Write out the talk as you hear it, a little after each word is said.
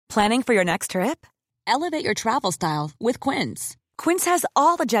Planning for your next trip? Elevate your travel style with Quince. Quince has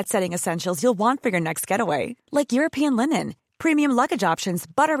all the jet-setting essentials you'll want for your next getaway, like European linen, premium luggage options,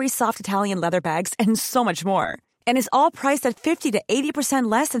 buttery soft Italian leather bags, and so much more. And is all priced at 50 to 80%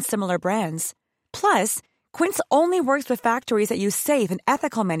 less than similar brands. Plus, Quince only works with factories that use safe and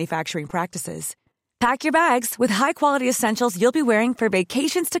ethical manufacturing practices. Pack your bags with high-quality essentials you'll be wearing for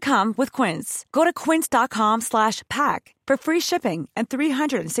vacations to come with Quince. Go to quince.com/pack for free shipping and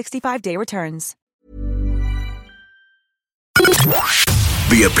 365-day returns.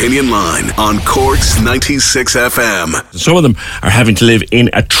 The Opinion Line on Cork's 96 FM. Some of them are having to live in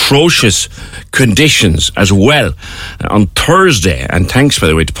atrocious conditions as well. On Thursday, and thanks by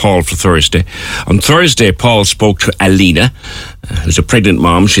the way to Paul for Thursday, on Thursday Paul spoke to Alina, who's a pregnant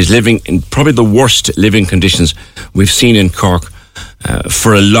mom. She's living in probably the worst living conditions we've seen in Cork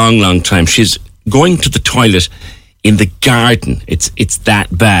for a long, long time. She's going to the toilet in the garden. It's that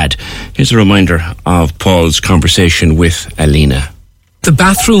bad. Here's a reminder of Paul's conversation with Alina. The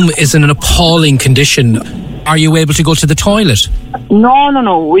bathroom is in an appalling condition. Are you able to go to the toilet?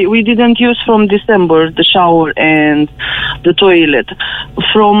 No. We didn't use from December the shower and the toilet.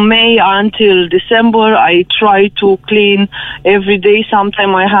 From May until December, I try to clean every day.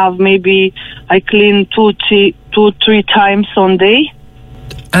 Sometimes I clean two, three times on day.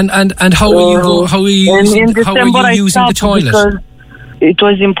 And how are you using the toilet? Because it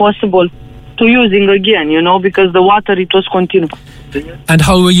was impossible to using again, because the water, it was continuous. And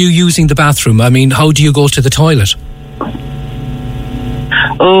how are you using the bathroom? I mean, how do you go to the toilet?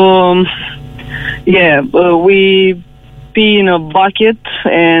 We pee in a bucket,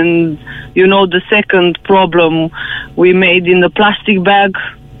 and the second problem we made in the plastic bag,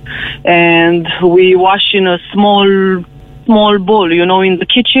 and we wash in a small bowl, in the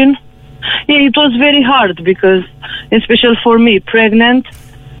kitchen. Yeah, it was very hard because, especially for me, pregnant,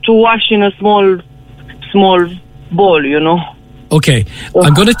 to wash in a small bowl, Okay,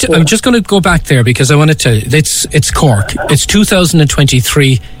 I'm just going to go back there because I want to tell you, it's Cork. It's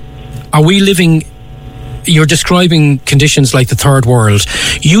 2023. Are we living? You're describing conditions like the third world.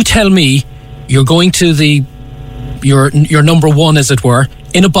 You tell me you're going to your number one, as it were,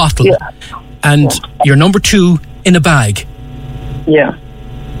 in a bottle, and your number two in a bag. Yeah.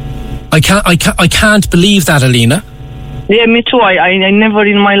 I can't believe that, Alina. Yeah, me too. I never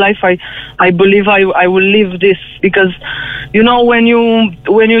in my life I believe I will leave this, because when you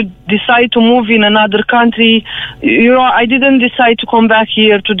decide to move in another country, I didn't decide to come back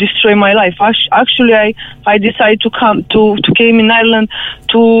here to destroy my life. Actually, I decided to came in Ireland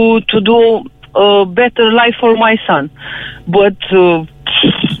to do a better life for my son. But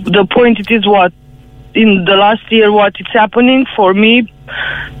the point it is what in the last year what is happening for me,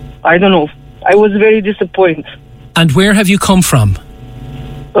 I don't know. I was very disappointed. And where have you come from?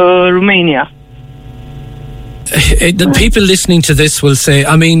 Romania. The people listening to this will say,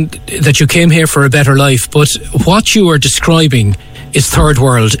 that you came here for a better life, but what you are describing is third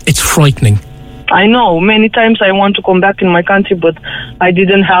world. It's frightening. I know. Many times I want to come back in my country, but I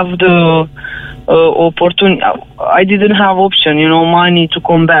didn't have the opportunity. I didn't have option, money to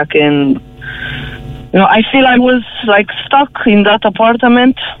come back. And, I feel I was stuck in that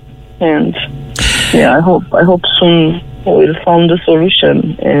apartment. And yeah, I hope soon we'll find a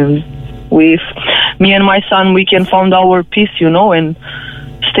solution, and me and my son, we can find our peace, and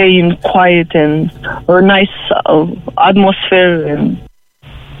stay in quiet and a nice atmosphere. And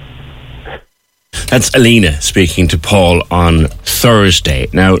that's Alina speaking to Paul on Thursday.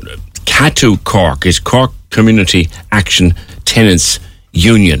 Now, CATU Cork is Cork Community Action Tenants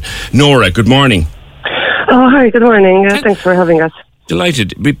Union. Nora, good morning. Oh, hi, good morning. Thanks for having us.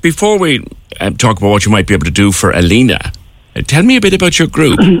 Delighted. Before we talk about what you might be able to do for Alina, tell me a bit about your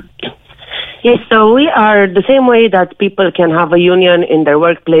group. Yes, so we are the same way that people can have a union in their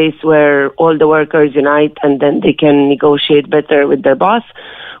workplace where all the workers unite and then they can negotiate better with their boss.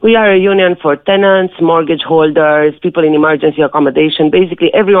 We are a union for tenants, mortgage holders, people in emergency accommodation,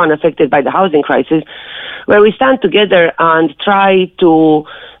 basically everyone affected by the housing crisis, where we stand together and try to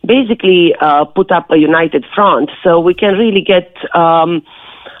basically put up a united front so we can really get our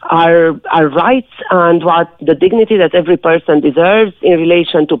rights and what the dignity that every person deserves in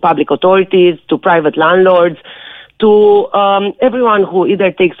relation to public authorities, to private landlords, to everyone who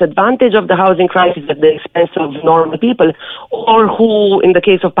either takes advantage of the housing crisis at the expense of normal people, or who, in the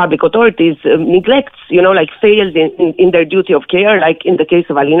case of public authorities, neglects, fails in their duty of care, like in the case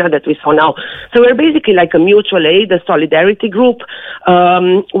of Alina that we saw now. So we're basically like a mutual aid, a solidarity group,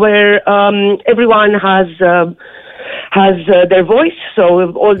 where everyone has their voice,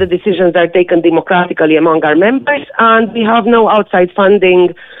 so all the decisions are taken democratically among our members, and we have no outside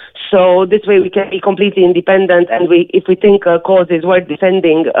funding So this way we can be completely independent, and if we think a cause is worth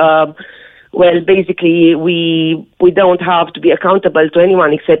defending, well, basically we don't have to be accountable to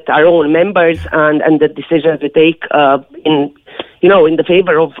anyone except our own members and the decisions we take in the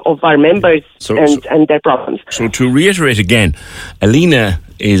favor of our members and their problems. So to reiterate again, Alina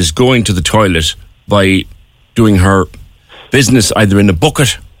is going to the toilet by doing her business either in a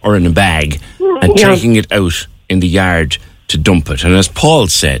bucket or in a bag and taking it out in the yard to dump it. And as Paul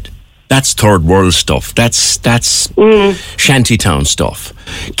said, that's third world stuff. That's shantytown stuff.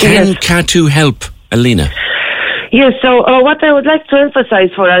 Can CATU help Alina? Yes, so what I would like to emphasize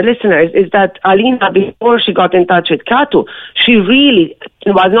for our listeners is that Alina, before she got in touch with CATU, she really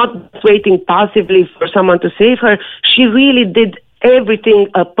was not waiting passively for someone to save her. She really did everything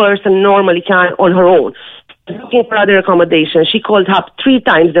a person normally can on her own. Looking for other accommodation. She called HAP 3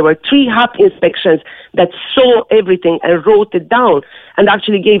 times. There were 3 HAP inspections that saw everything and wrote it down and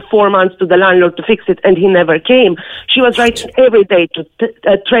actually gave 4 months to the landlord to fix it, and he never came. She was writing every day to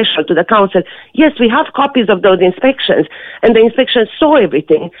Threshold, to the council. Yes, we have copies of those inspections, and the inspections saw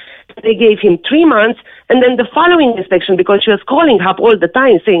everything. They gave him 3 months, and then the following inspection, because she was calling HAP all the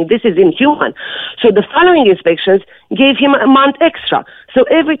time saying this is inhuman. So the following inspections gave him a month extra. So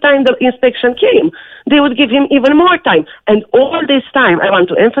every time the inspection came, they would give him even more time. And all this time, I want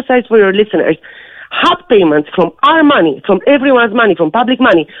to emphasize for your listeners, HAP payments from our money, from everyone's money, from public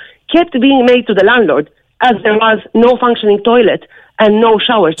money, kept being made to the landlord as there was no functioning toilet and no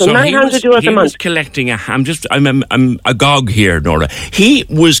shower. So 900 euros a month. He was collecting I'm agog here, Nora. He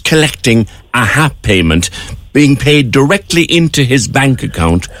was collecting a HAP payment being paid directly into his bank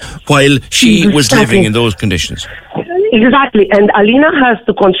account while she was living in those conditions. Exactly, and Alina has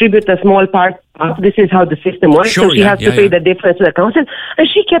to contribute a small part. This is how the system works. Sure, so she has to pay the difference to the council, and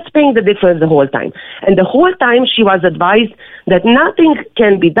she kept paying the difference the whole time. And the whole time she was advised that nothing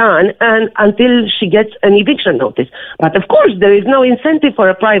can be done until she gets an eviction notice. But of course, there is no incentive for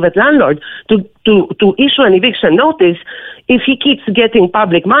a private landlord to issue an eviction notice if he keeps getting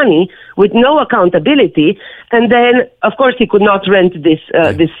public money with no accountability. And then, of course, he could not rent this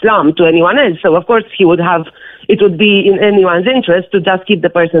slum to anyone else. So, of course, it would be in anyone's interest to just keep the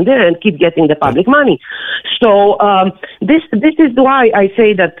person there and keep getting the public money. So this is why I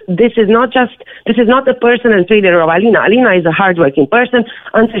say that this is not a personal failure of Alina. Alina is a hardworking person.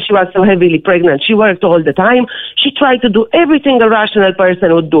 Until she was so heavily pregnant, she worked all the time. She tried to do everything a rational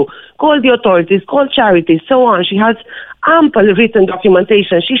person would do. Call the authorities, call charities, so on. She has ample written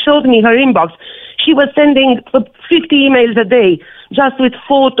documentation. She showed me her inbox. She was sending 50 emails a day just with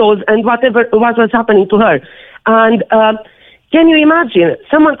photos and what was happening to her. And can you imagine?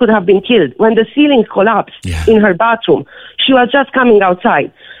 Someone could have been killed when the ceiling collapsed in her bathroom. She was just coming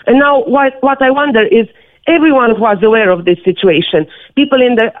outside. And now what I wonder is, everyone was aware of this situation. People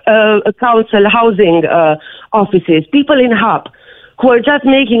in the council housing offices, people in HAP who are just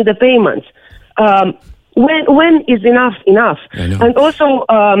making the payments. When is enough? And also,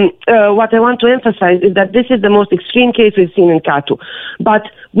 what I want to emphasize is that this is the most extreme case we've seen in CATU. But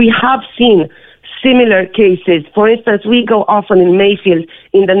we have seen similar cases. For instance, we go often in Mayfield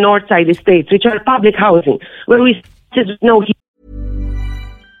in the Northside estates, which are public housing, where we know.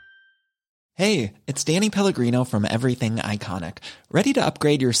 Hey, it's Danny Pellegrino from Everything Iconic. Ready to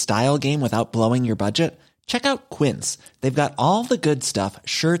upgrade your style game without blowing your budget? Check out Quince. They've got all the good stuff,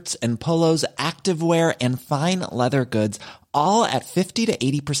 shirts and polos, activewear, and fine leather goods, all at 50 to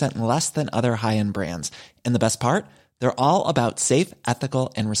 80% less than other high-end brands. And the best part? They're all about safe,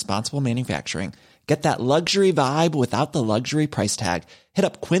 ethical, and responsible manufacturing. Get that luxury vibe without the luxury price tag. Hit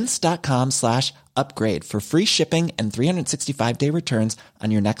up quince.com/upgrade for free shipping and 365-day returns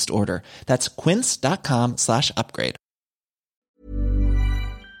on your next order. That's quince.com/upgrade.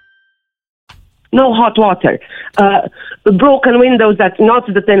 No hot water. Broken windows that not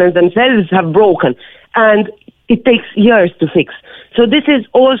the tenants themselves have broken. And it takes years to fix. So this is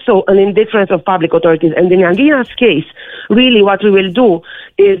also an indifference of public authorities. And in Alina's case, really what we will do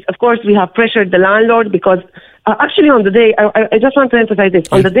is, of course, we have pressured the landlord because actually on the day, I just want to emphasize this,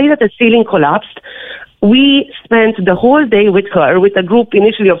 on the day that the ceiling collapsed, we spent the whole day with her, with a group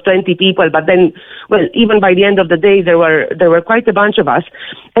initially of 20 people, but then, well, even by the end of the day, there were quite a bunch of us.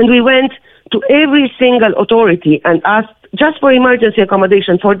 And we went to every single authority and asked just for emergency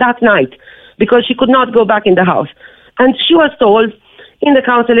accommodation for that night, because she could not go back in the house. And she was told in the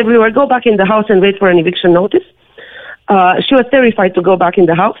council everywhere, go back in the house and wait for an eviction notice. She was terrified to go back in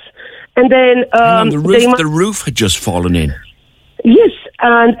the house. And then the roof had just fallen in. Yes,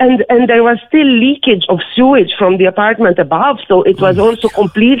 and there was still leakage of sewage from the apartment above, so it was also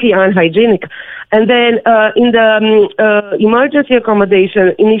completely unhygienic. And then in the emergency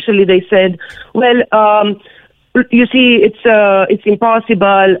accommodation, initially they said, well, you see, it's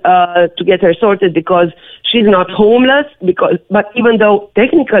impossible to get her sorted because she's not homeless. But even though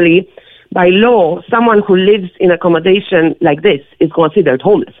technically, by law, someone who lives in accommodation like this is considered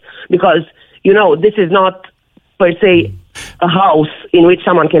homeless because, this is not per se a house in which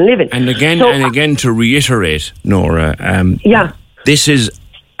someone can live in. And again, to reiterate, Nora, this is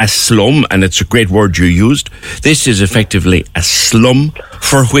a slum, and it's a great word you used. This is effectively a slum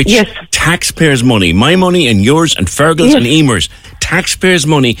for which taxpayers' money, my money and yours and Fergal's and Emer's, taxpayers'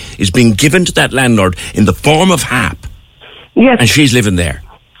 money is being given to that landlord in the form of HAP. Yes. And she's living there.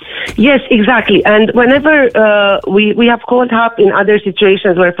 Yes, exactly. And whenever we have called HAP in other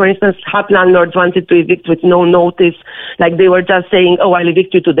situations where, for instance, HAP landlords wanted to evict with no notice, like they were just saying, oh, I'll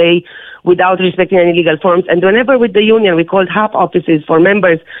evict you today without respecting any legal forms. And whenever with the union we called HAP offices for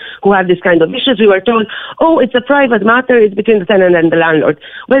members who have this kind of issues, we were told, oh, it's a private matter, it's between the tenant and the landlord.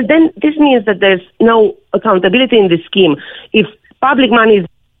 Well, then this means that there's no accountability in this scheme. If public money is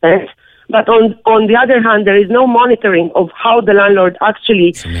spent, but on the other hand, there is no monitoring of how the landlord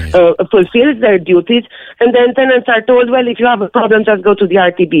actually fulfills their duties. And then tenants are told, well, if you have a problem, just go to the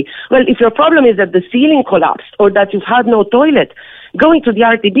RTB. Well, if your problem is that the ceiling collapsed or that you've had no toilet, going to the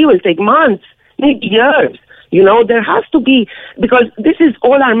RTB will take months, maybe years. There has to be, because this is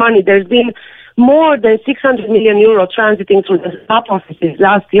all our money. There's been more than 600 million euro transiting through the HAP offices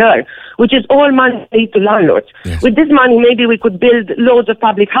last year, which is all money paid to landlords. Yes. With this money, maybe we could build loads of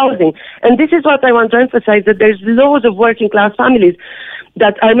public housing. And this is what I want to emphasize, that there's loads of working class families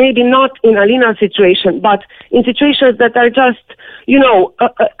that are maybe not in Alina's situation, but in situations that are just,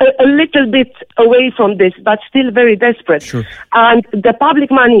 a little bit away from this, but still very desperate. Sure. And the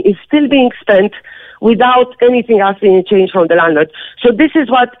public money is still being spent without anything else being changed from the landlord. So this is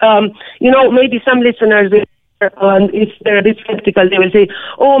what, maybe some listeners, if they're a bit skeptical, they will say,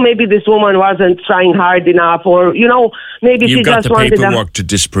 oh, maybe this woman wasn't trying hard enough, or, maybe she just wanted... You've got the paperwork to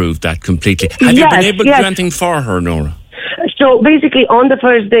disprove that completely. Have you been able to do anything for her, Nora? So basically, on the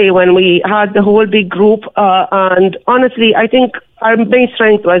first day when we had the whole big group, and honestly, I think our main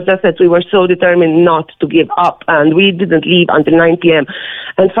strength was just that we were so determined not to give up, and we didn't leave until 9 p.m.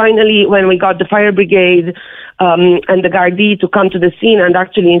 And finally, when we got the fire brigade and the Gardaí to come to the scene and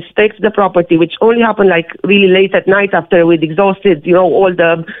actually inspect the property, which only happened like really late at night after we'd exhausted, all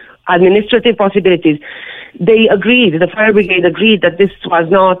the administrative possibilities, they agreed, the fire brigade agreed that this was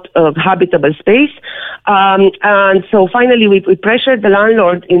not a habitable space. And so finally we pressured the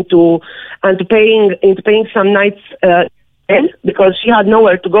landlord into paying some nights because she had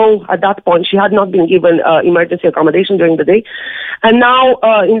nowhere to go at that point. She had not been given emergency accommodation during the day. And now,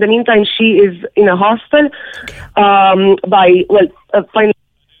 in the meantime, she is in a hostel finally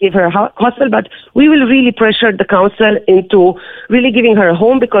give her a hostel, but we will really pressure the council into really giving her a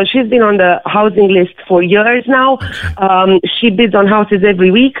home because she's been on the housing list for years now. She bids on houses every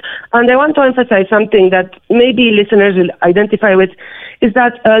week. And I want to emphasize something that maybe listeners will identify with, is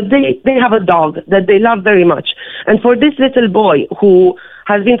that they have a dog that they love very much. And for this little boy who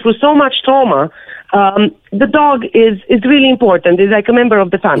has been through so much trauma, the dog is really important. It's like a member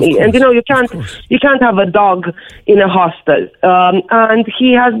of the family. And you can't have a dog in a hostel. And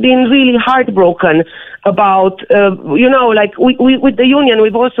he has been really heartbroken about, we with the union,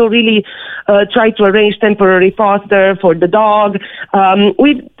 we've also really tried to arrange temporary foster for the dog.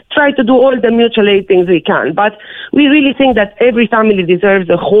 We've tried to do all the mutual aid things we can, but we really think that every family deserves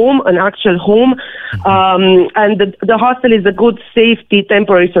a home, an actual home, and the hostel is a good safety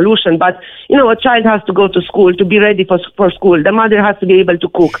temporary solution. But a child has to go to school to be ready for school. The mother has to be able to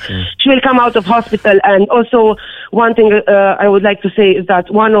cook. She will come out of hospital, and also one thing I would like to say is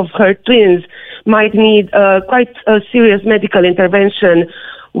that one of her twins might need quite a serious medical intervention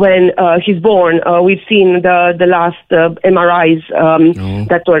when he's born. We've seen the last MRIs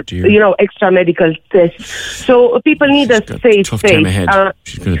that were, extra medical tests. So people need a safe space.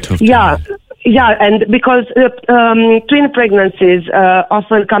 She's got a tough time. Yeah, and because twin pregnancies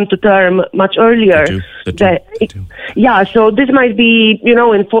often come to term much earlier. They do. Yeah, so this might be,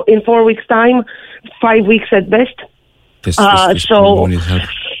 in 4 weeks' time, 5 weeks at best. This so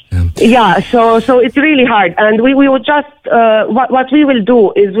it's really hard, and we will just what we will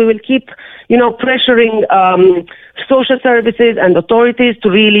do is we will keep pressuring social services and authorities to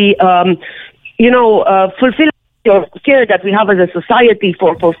really fulfill your care that we have as a society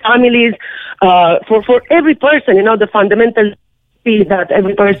for families, for every person, the fundamental that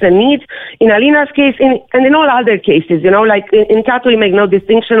every person needs. In Alina's case, and in all other cases, like in CATU, we make no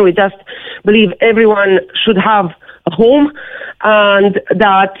distinction. We just believe everyone should have a home. and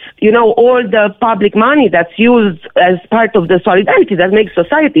that, all the public money that's used as part of the solidarity that makes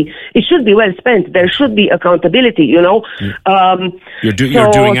society, it should be well spent. There should be accountability, You're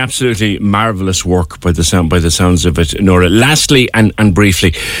doing absolutely marvellous work by the sounds of it, Nora. Lastly and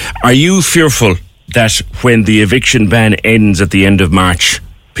briefly, are you fearful that when the eviction ban ends at the end of March,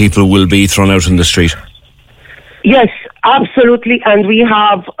 people will be thrown out in the street? Yes, absolutely. And we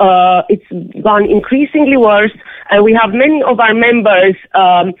have, it's gone increasingly worse. And we have many of our members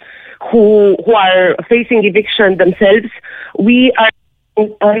who are facing eviction themselves. We are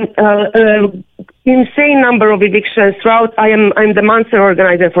insane number of evictions throughout. I'm the Munster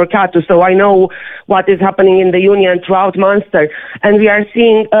organizer for CATU, so I know what is happening in the union throughout Munster. And we are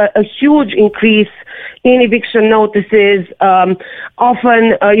seeing a huge increase in eviction notices.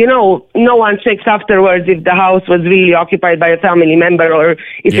 Often, no one checks afterwards if the house was really occupied by a family member or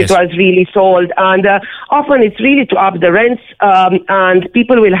if it was really sold. And often it's really to up the rents, and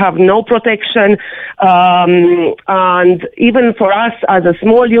people will have no protection. And even for us as a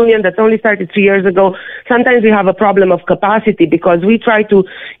small union that's only started 3 years ago, sometimes we have a problem of capacity because we try to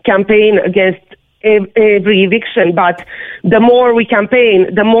campaign against every eviction, but the more we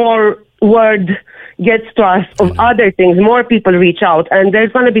campaign, the more word gets to us of other things, more people reach out, and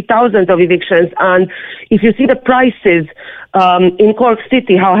there's going to be thousands of evictions. And if you see the prices in Cork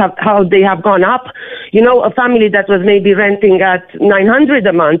City, how they have gone up, a family that was maybe renting at 900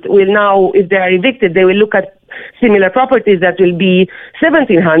 a month will now, if they are evicted, they will look at similar properties that will be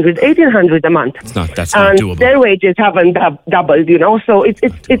 1,700, 1,800 a month. That's not doable. Their wages haven't doubled, So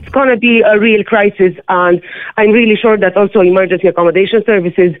it's going to be a real crisis, and I'm really sure that also emergency accommodation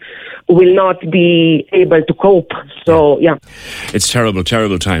services will not be able to cope. So, yeah. It's terrible,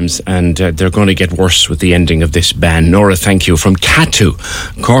 terrible times, and they're going to get worse with the ending of this ban. Nora, thank you. From CATU,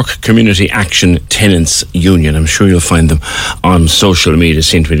 Cork Community Action Tenants Union. I'm sure you'll find them on social media.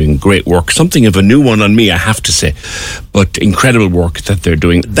 Seem to be doing great work. Something of a new one on me, I have to say, but incredible work that they're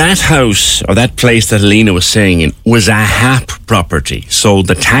doing. That house, or that place that Alina was saying in, was a HAP property, so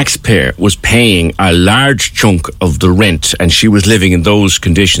the taxpayer was paying a large chunk of the rent, and she was living in those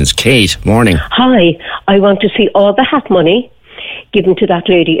conditions. Kate, morning. Hi, I want to see all the HAP money given to that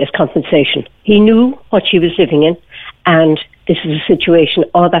lady as compensation. He knew what she was living in, and this is a situation,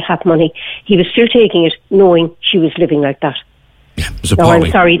 all that HAP money, he was still taking it knowing she was living like that. Yeah, it was appalling. No,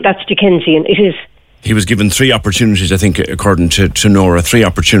 I'm sorry, that's Dickensian. It is. He was given 3 opportunities, I think, according to Nora, 3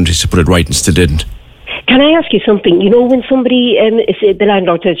 opportunities to put it right and still didn't. Can I ask you something? When somebody, the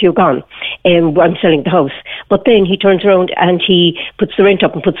landlord says you're gone, I'm selling the house, but then he turns around and he puts the rent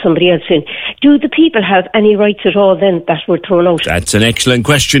up and puts somebody else in. Do the people have any rights at all then that were thrown out? That's an excellent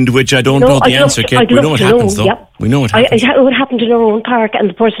question to which I don't know the answer, Kate. We know what happens, though. Yep. We know what happens. It would happen in our own park, and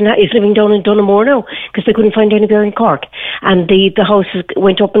the person is living down in Dunamore now because they couldn't find anywhere in Cork. And the house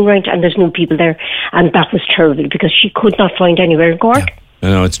went up in rent and there's new people there. And that was terrible because she could not find anywhere in Cork. Yeah.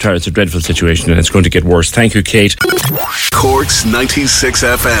 No, it's a dreadful situation, and it's going to get worse. Thank you, Kate. Cork's 96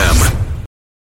 FM.